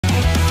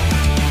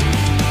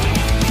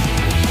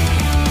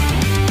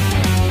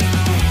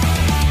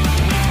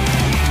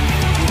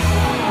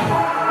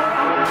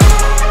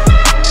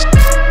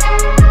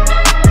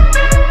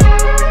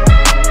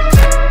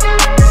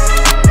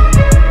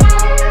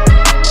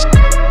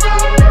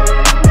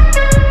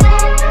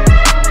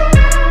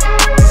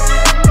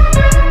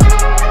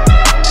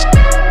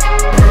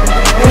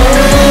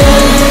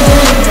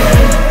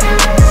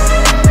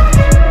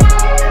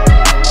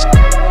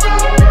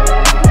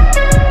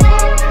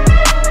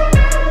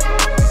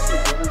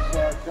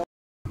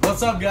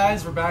What's up,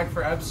 guys? We're back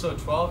for episode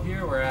 12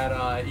 here. We're at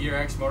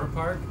ERX Motor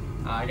Park.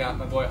 I got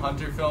my boy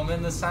Hunter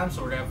filming this time,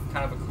 so we're going to have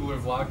kind of a cooler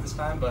vlog this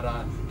time, but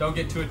don't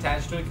get too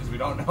attached to it because we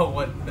don't know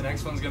what the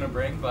next one's going to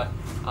bring. But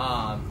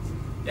yeah,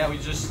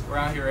 we're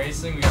out here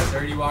racing. We got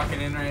Dirty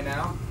walking in right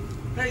now.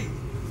 Hey!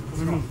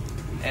 What's going on?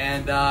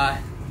 And yeah,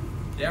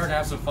 we're going to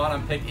have some fun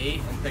on pick 8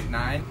 and pick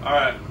 9.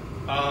 Alright,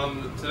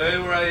 today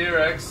we're at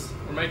ERX.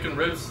 We're making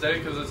ribs today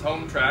because it's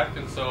home track,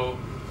 and so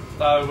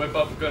thought I would whip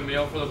up a good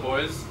meal for the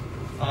boys.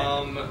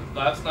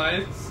 Last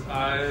night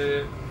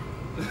I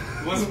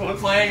was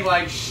playing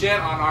like shit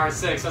on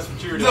R6. That's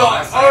what you were doing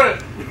last night.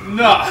 Alright,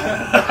 no.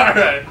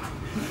 Alright.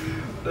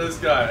 This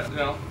guy, you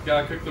know,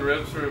 gotta cook the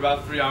ribs for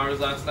about 3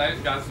 hours last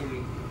night. Got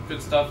some good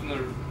stuff in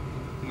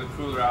the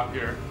cooler out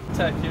here.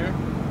 Tech here.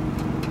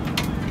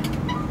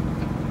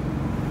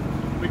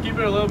 We keep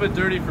it a little bit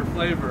dirty for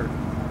flavor.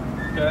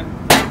 Okay.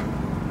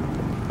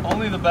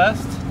 Only the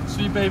best.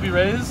 Sweet Baby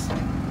Ray's.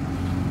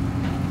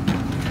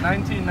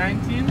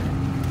 1919.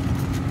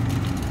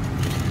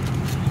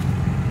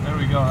 There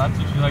we go. That's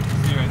what you like to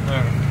see right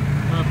there.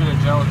 A little bit of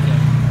gelatin.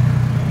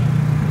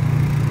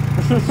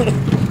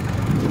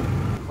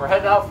 We're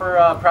heading out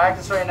for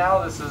practice right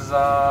now. This is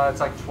it's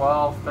like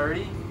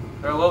 12:30.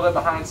 They're a little bit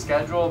behind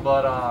schedule,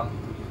 but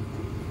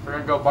we're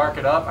gonna go bark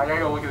it up. I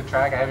gotta go look at the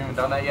track. I haven't even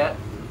done that yet.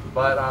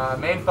 But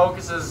main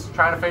focus is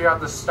trying to figure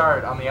out the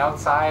start on the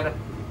outside.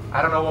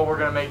 I don't know what we're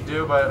gonna make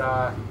do, but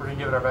we're gonna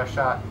give it our best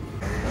shot.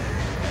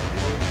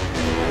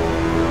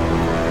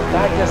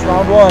 Practice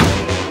round 1.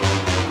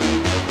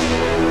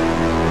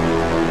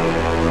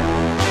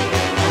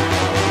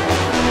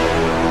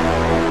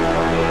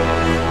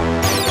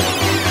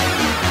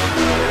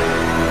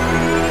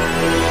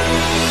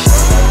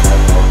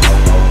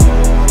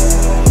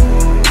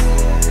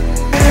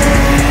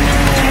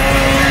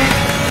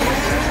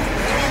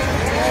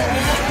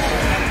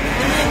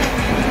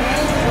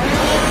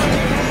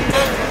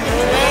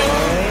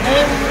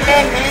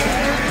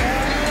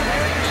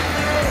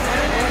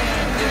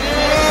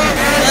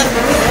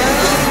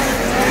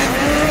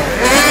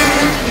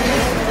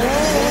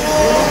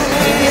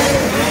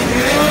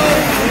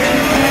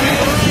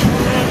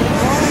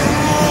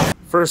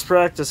 First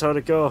practice, how'd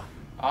it go?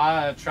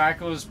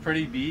 Track was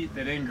pretty beat.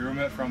 They didn't groom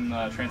it from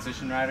the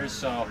transition riders,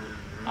 so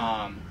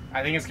I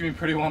think it's gonna be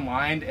pretty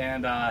one-lined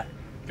and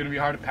gonna be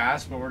hard to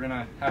pass. But we're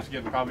gonna have to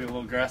get probably a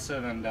little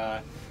aggressive and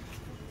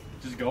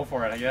just go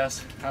for it, I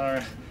guess. I don't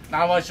know,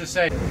 not much to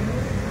say.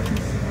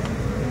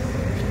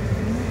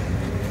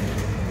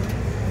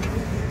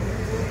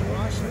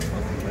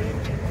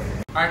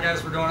 Alright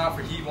guys, we're going out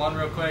for heat 1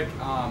 real quick.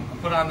 I'm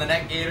putting on the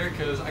neck gaiter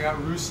because I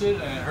got roosted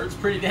and it hurts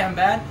pretty damn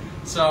bad.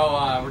 So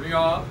we're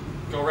gonna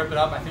go rip it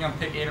up. I think I'm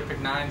pick 8 or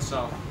pick 9,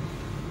 so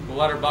we'll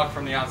let her buck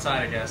from the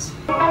outside, I guess.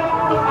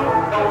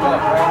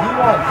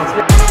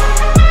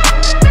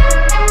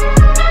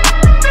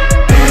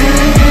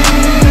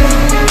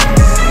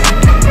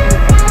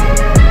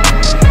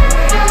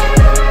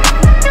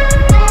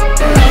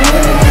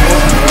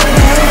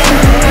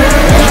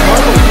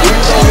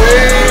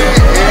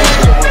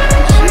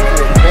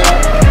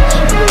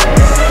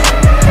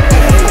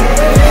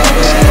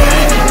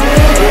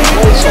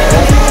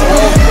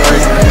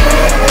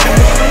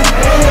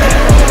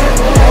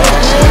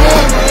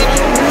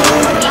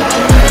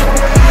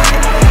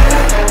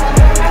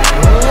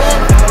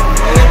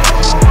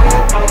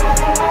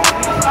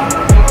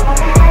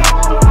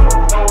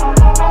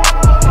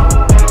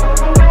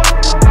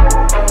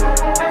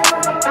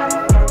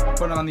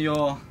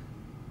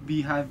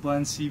 Beehive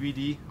Blend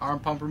CBD arm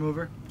pump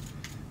remover.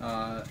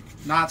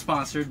 Not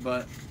sponsored,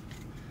 but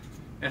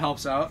it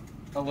helps out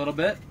a little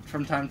bit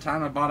from time to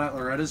time. I bought it at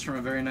Loretta's from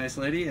a very nice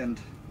lady, and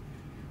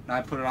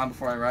I put it on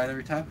before I ride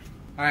every time.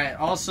 Alright,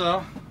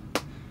 also,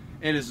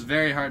 it is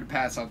very hard to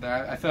pass out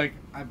there. I feel like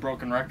I've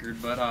broken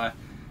record, but I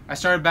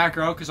started back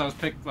row because I was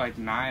picked like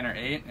 9 or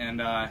 8,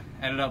 and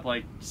ended up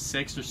like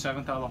 6th or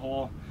 7th out of the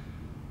hole.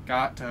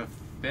 Got to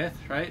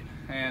 5th, right?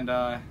 And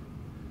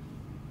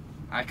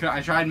I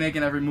tried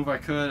making every move I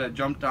could. I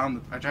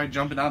tried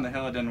jumping down the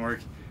hill. It didn't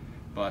work.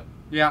 But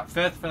yeah,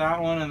 5th for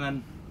that one, and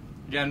then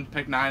again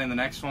pick 9 in the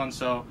next one.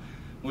 So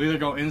we'll either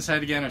go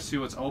inside again or see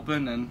what's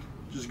open and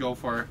just go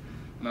for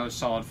another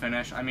solid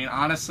finish. I mean,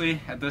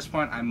 honestly, at this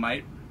point,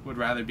 I would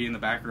rather be in the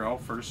back row,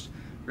 first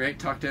rate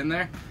tucked in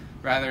there,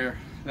 rather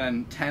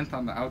than 10th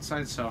on the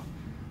outside. So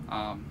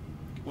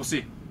we'll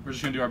see. We're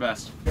just gonna do our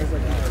best. Yeah,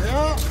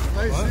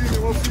 nice seeing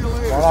you. We'll see you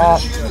later.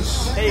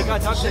 Hey, you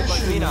got touch it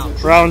like me now.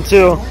 Round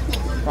 2.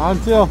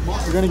 Round 2.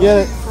 We're gonna get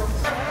it.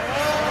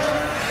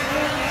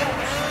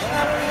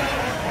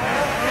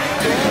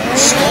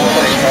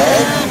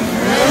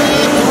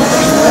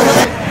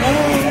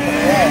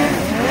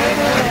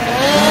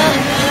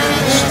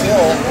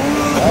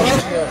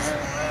 Still,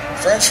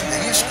 friends from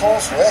the East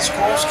Coast, West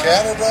Coast,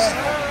 Canada,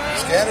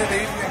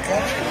 Scandinavian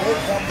country would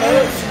come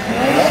there.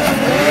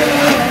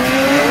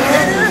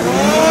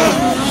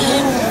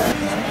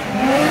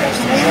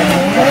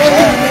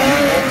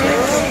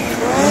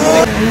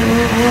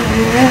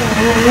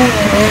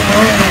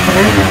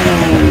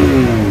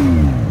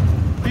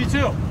 B2.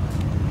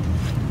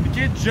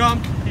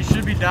 jump, he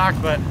should be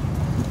docked, but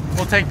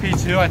we'll take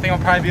P2. I think I'll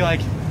probably be like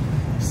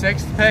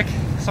 6th pick,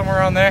 somewhere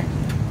around there.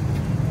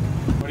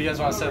 What do you guys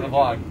want to say to the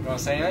vlog? You want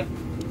to say anything?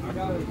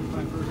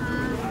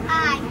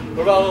 Hi.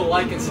 What about a little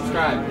like and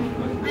subscribe?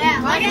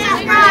 Yeah, like and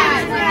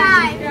subscribe.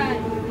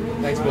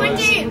 Thanks, boys.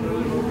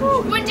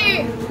 1, 2.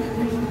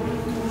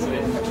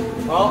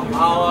 Well,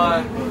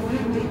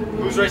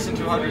 who's racing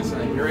 200s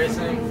tonight? You're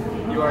racing?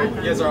 You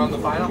guys are on the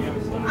final?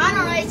 I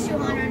don't race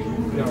 200.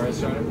 You don't race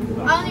 200?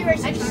 I only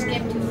race 600. I just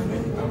skipped 200.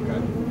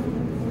 Okay.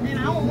 And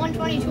I want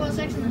 120,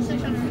 206, and then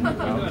 600.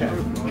 Okay,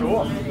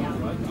 cool.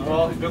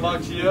 Well, good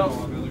luck to you.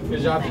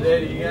 Good job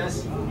today to you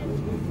guys.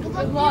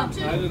 Good luck.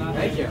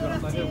 Thank you.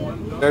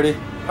 Dirty,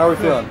 how are we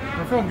feeling?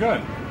 We're feeling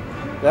good.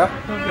 Yeah?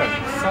 Feeling good.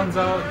 Sun's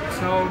out,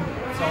 snowed,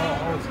 it's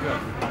all is good.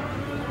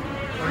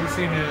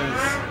 Racing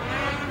is...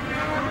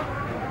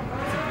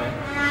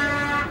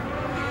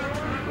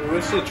 I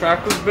wish the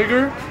track was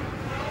bigger,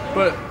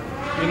 but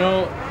you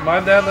know, my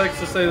dad likes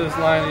to say this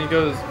line. He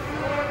goes,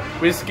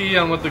 "We ski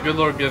on what the good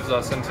Lord gives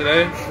us," and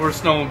today we're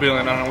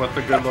snowmobiling on what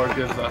the good Lord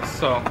gives us.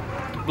 So,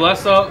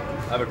 bless up.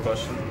 I have a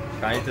question.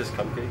 Can I eat this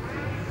cupcake?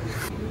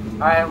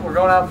 Alright, we're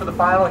going out for the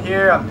final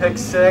here on pick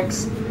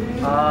 6.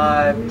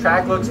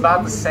 Track looks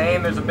about the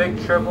same. There's a big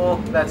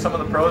triple that some of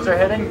the pros are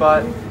hitting,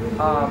 but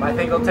I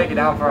think they'll take it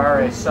down for our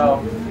race.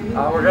 So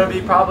we're going to be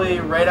probably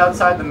right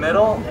outside the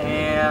middle,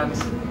 and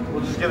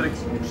we'll just give it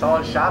a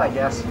solid shot, I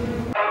guess.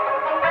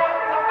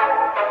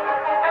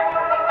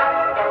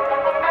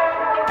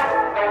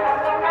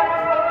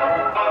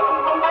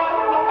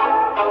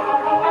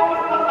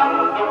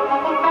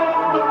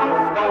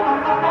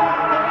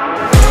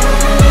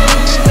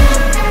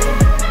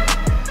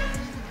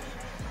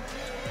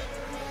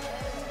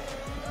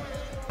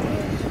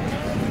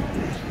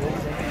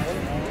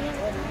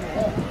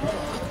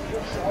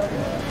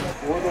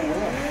 For the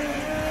win.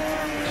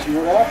 See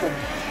what happens.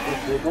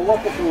 We'll take a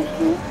look at those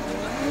two.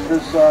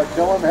 Just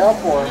kill him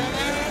half for him.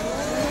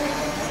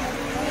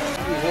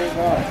 Hang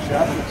on,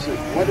 championship.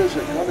 What is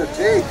it going to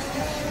take?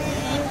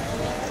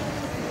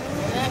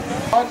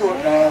 Onto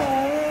it now.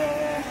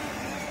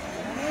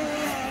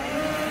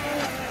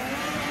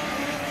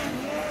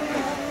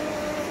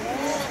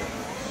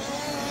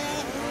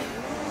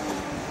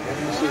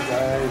 Easy,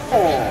 guys.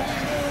 Oh.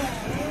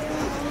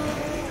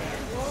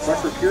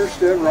 Tucker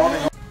Kierstead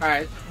rounding.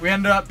 Alright, we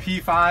ended up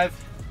P5.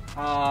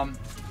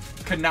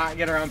 Could not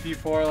get around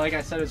P4. Like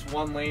I said, it's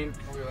one lane.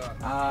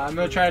 I'm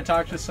going to try to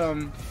talk to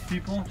some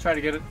people, try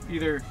to get it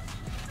either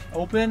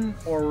open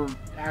or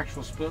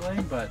actual split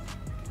lane, but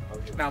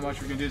not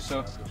much we can do.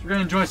 So we're going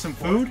to enjoy some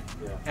food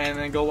and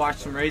then go watch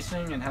some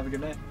racing and have a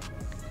good night.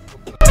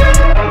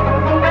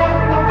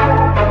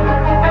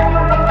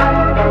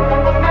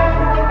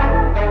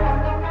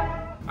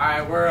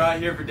 Alright, we're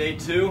here for day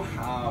 2.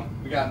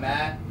 We got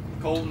Matt,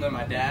 Colton, and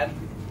my dad.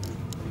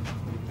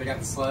 They got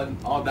the sled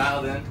all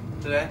dialed in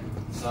today.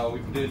 So we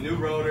did a new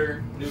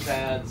rotor, new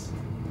pads,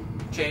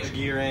 changed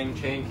gearing,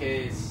 chain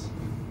case,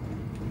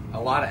 a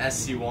lot of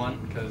SC1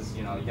 because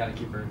you know you got to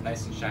keep her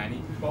nice and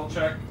shiny. Bolt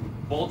check.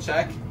 Bolt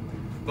check.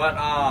 But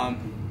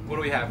what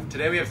do we have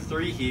today? We have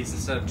 3 heats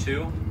instead of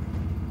 2.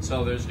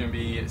 So there's going to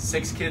be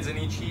 6 kids in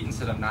each heat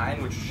instead of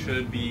 9, which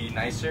should be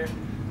nicer.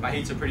 My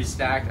heats are pretty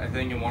stacked. I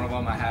think in one of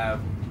them I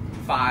have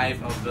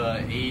 5 of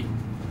the 8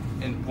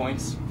 in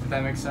points, if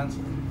that makes sense.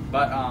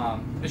 But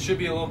it should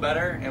be a little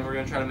better, and we're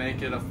going to try to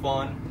make it a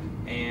fun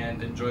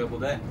and enjoyable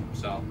day.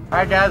 So,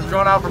 alright guys, we're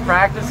going out for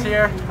practice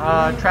here.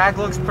 Track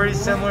looks pretty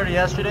similar to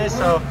yesterday,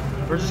 so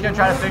we're just going to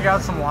try to figure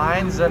out some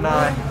lines and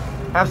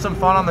have some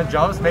fun on the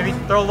jumps. Maybe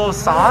throw a little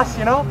sauce,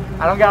 you know?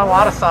 I don't got a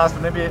lot of sauce,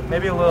 but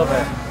maybe a little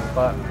bit.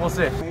 But we'll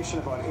see. Information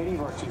about any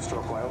of our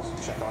 2-stroke oils,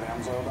 check out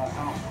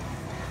amsoil.com.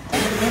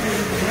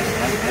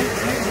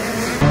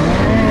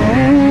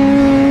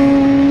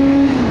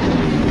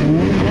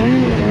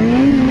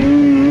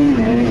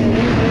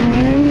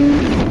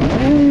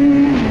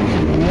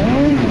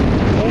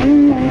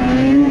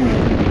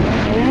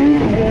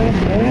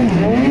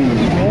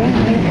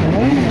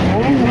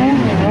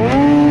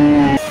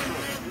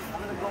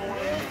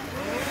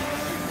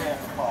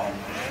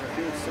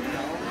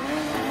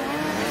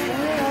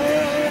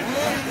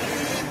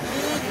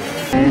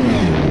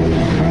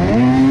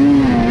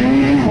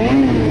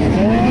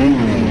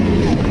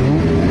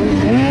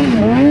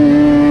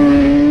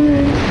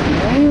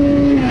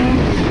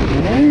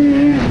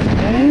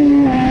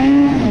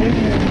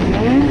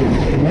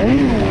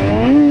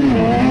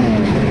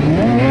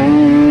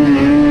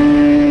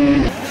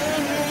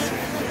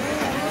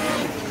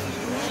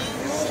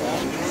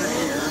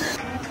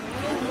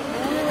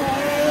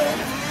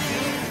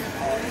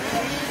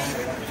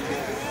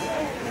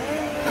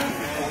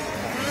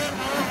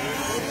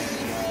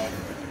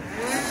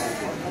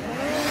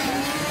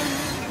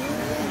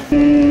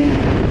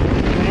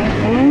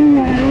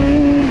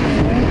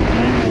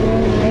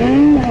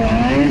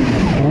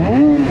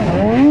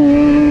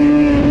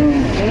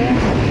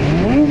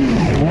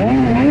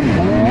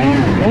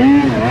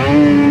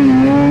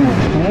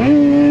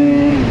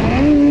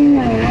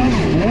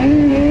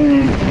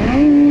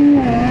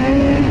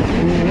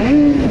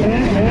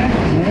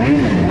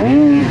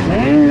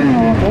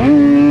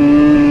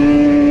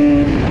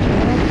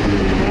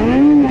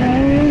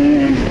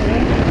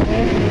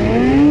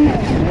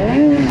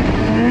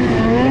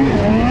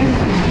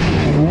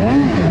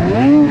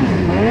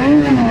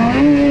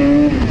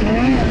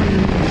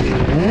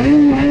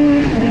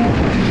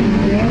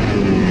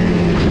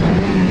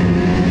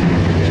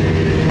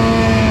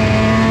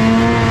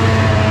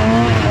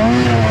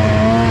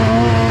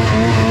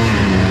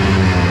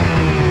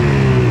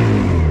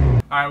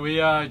 Alright,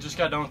 we just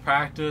got done with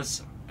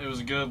practice. It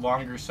was a good,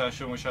 longer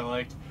session, which I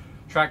liked.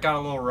 Track got a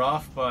little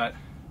rough, but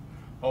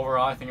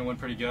overall I think it went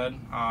pretty good.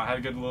 I had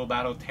a good little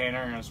battle with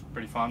Tanner, and it was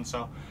pretty fun.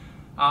 So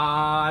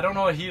I don't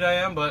know what heat I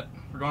am, but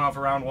we're going off for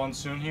round 1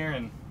 soon here,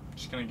 and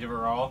just going to give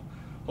her all.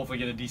 Hopefully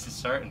get a decent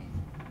start and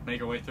make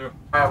our way through.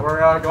 Alright, we're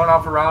going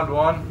off for round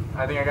 1.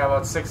 I think I got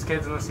about 6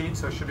 kids in the seat,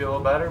 so it should be a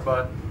little better,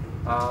 but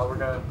we're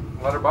going to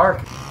let her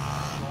bark.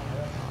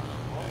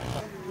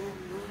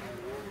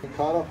 He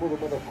caught up with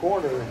him in the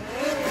corner. Made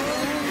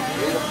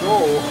him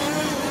go.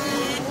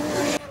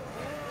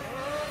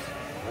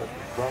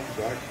 From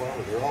back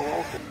front, they're all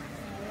open.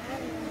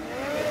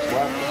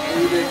 Slap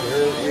completing.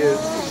 There is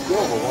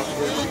still the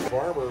 150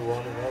 Farmer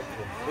running up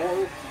from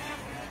 4th.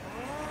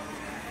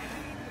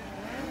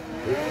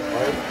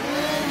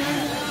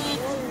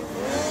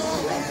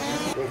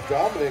 With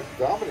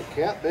Dominic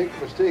can't make a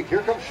mistake. Here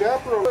comes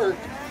Chaparral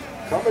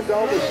coming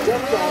down the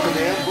step down to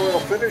the Anvil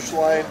finish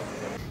line.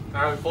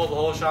 Alright, we pulled the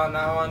whole shot on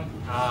that one.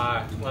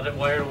 Let it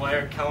wire to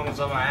wire. Kellen was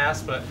on my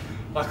ass, but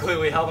luckily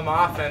we held him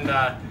off and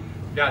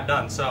got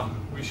done. So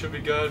we should be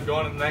good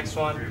going to the next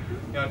one.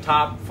 You know,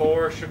 top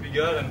 4 should be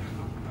good, and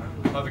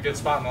we'll have a good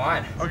spot in the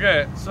line.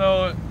 Okay,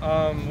 so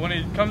when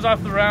he comes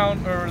off the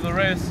round or the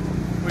race,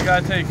 we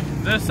gotta take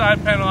this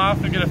side panel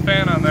off and get a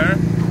fan on there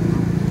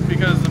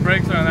because the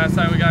brakes are on that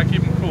side. We gotta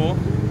keep them cool.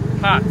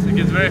 Hot. It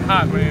gets very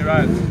hot when he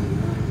rides.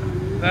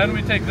 Then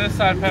we take this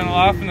side panel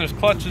off, and there's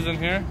clutches in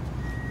here.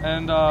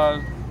 And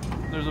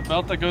there's a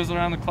belt that goes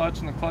around the clutch,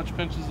 and the clutch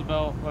pinches the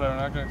belt. Whatever, I'm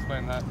not going to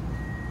explain that.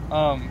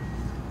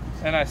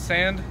 And I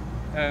sand,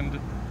 and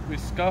we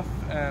scuff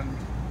and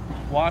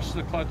wash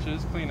the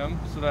clutches, clean them,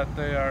 so that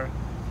they are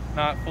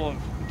not full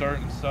of dirt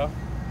and stuff.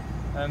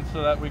 And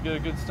so that we get a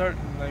good start,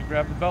 and they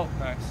grab the belt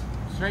nice.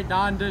 Straight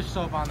Dawn dish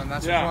soap on them,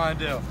 that's what you want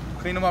to do.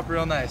 Clean them up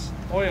real nice.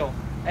 Oil.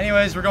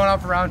 Anyways, we're going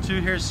out for round 2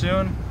 here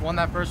soon. Won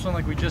that first one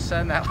like we just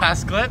said in that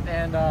last clip,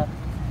 and we're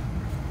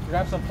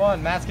gonna have some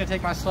fun. Matt's gonna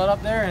take my sled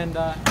up there and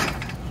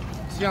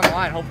see you on the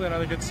line. Hopefully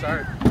another good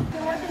start. Been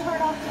working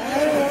hard off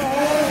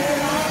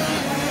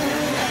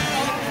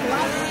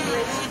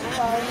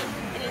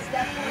and he's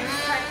definitely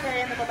trying to carry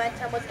in the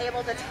momentum, was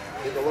able to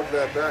Take a look at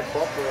that back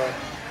bumper on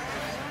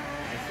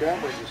the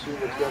camera to see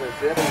what's going to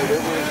damage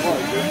whatever it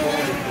was.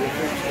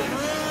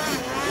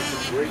 This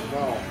is great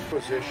now.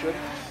 Position.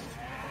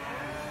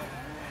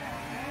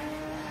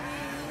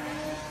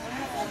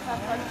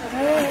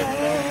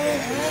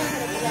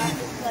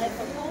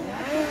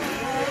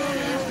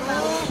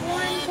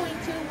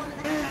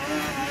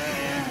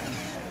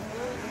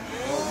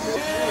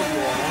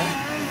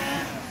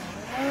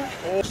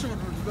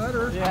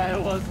 Better. Yeah,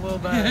 it was a little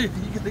better. You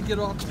gotta get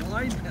off the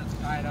line, man.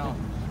 I know.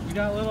 We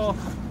got little,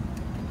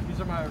 these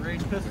are my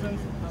range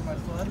pistons on my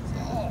sled.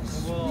 Oh,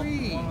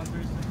 sweet.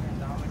 113 sticker and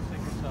Dominic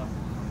sticker, so.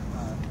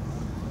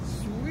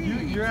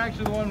 Sweet. You're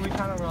actually the one we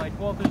kind of were like,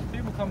 well, if there's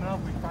people coming up,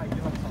 we probably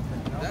give them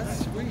something, you know?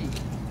 That's sweet.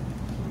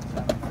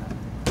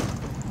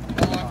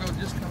 How long ago did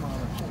this come out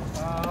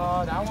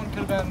of? That one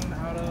could have been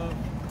out of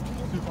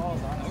Sioux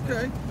Falls, honestly.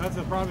 Okay. That's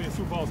probably a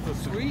Sioux Falls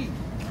piston. Sweet.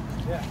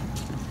 Yeah.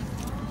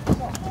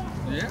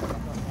 Yeah.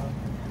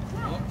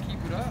 Well,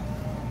 keep it up.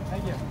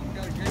 Thank you. You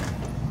gotta get.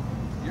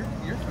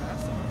 You're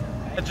fast.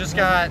 I just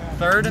got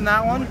 3rd in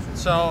that one,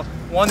 so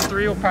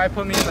 1-3 will probably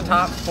put me in the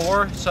top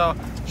 4. So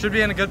should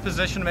be in a good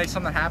position to make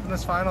something happen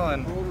this final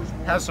and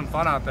have some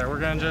fun out there. We're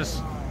gonna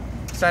just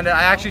send it.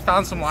 I actually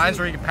found some lines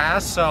where you can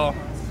pass, so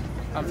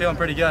I'm feeling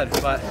pretty good.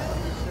 But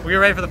we get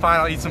ready for the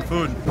final. Eat some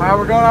food. All right,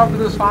 we're going out for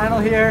this final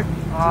here.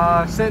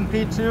 Sitting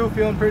P2,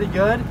 feeling pretty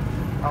good.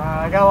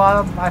 I got a lot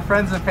of my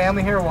friends and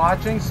family here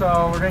watching,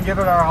 so we're going to give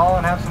it our all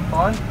and have some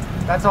fun.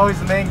 That's always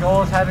the main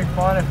goal, is having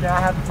fun. If you're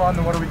not having fun,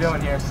 then what are we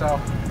doing here? So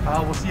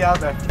we'll see you out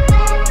there.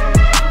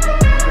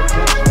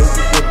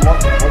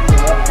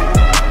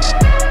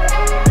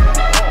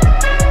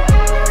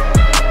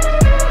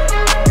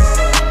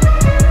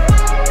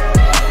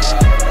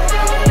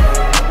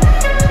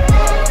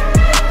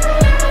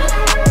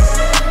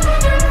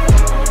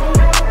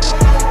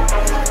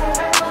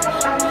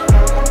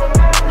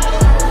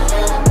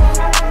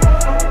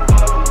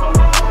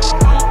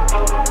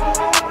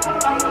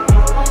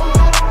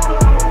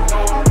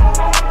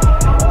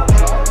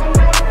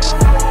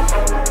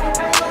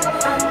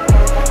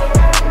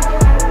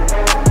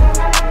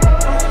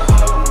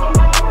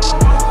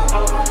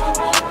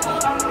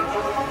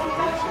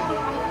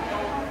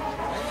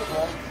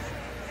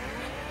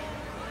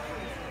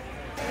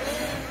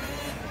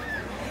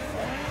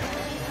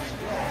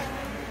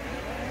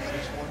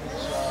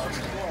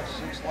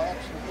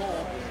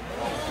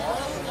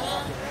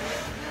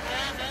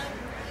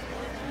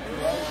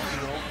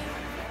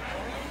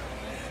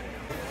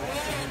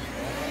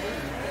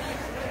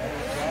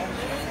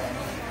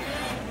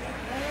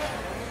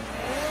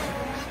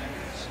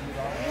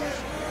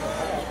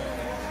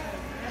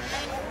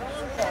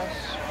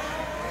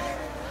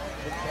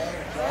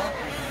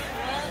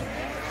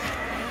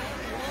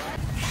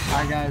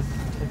 Alright guys,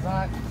 it's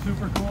not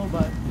super cool,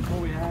 but it's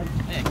what we had.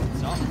 Hey,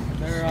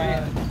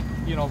 they're,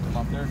 you know,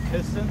 they're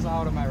pistons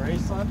out of my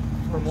race sled.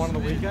 from one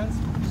of the weekends.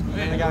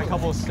 And they got a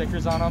couple of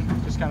stickers on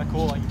them, just kind of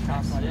cool, like you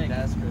toss them on your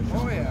desk or something.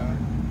 Oh yeah,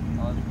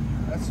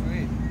 that's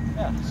sweet.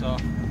 Yeah, so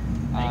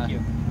thank you.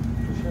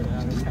 For sure,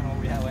 yeah, that's kind of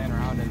what we had laying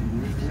around,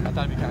 and I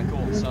thought it'd be kind of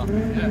cool. So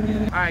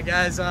yeah. All right,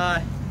 guys,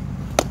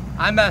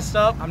 I messed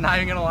up. I'm not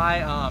even gonna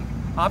lie.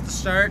 Off the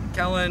start,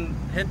 Kellen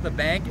hit the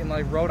bank and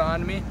like rode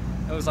onto me.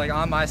 It was like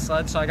on my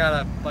sled, so I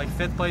got a like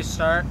 5th place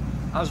start.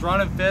 I was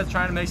running 5th,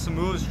 trying to make some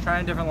moves,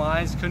 trying different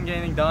lines, couldn't get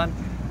anything done.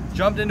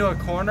 Jumped into a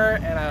corner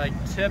and I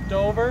like tipped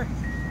over,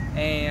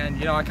 and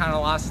you know, I kind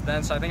of lost it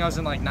then. So I think I was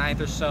in like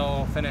 9th or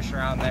so, finished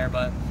around there,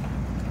 but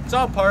it's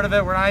all part of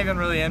it. We're not even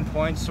really in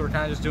points, so we're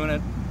kind of just doing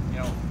it, you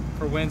know,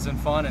 for wins and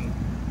fun, and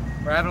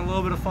we're having a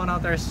little bit of fun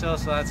out there still,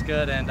 so that's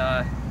good. And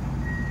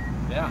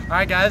yeah. All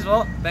right, guys.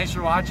 Well, thanks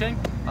for watching.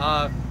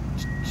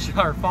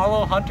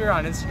 Follow Hunter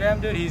on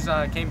Instagram, dude. He's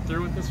came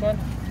through with this one,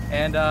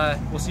 and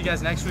we'll see you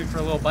guys next week for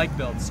a little bike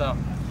build. So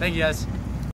thank you, guys.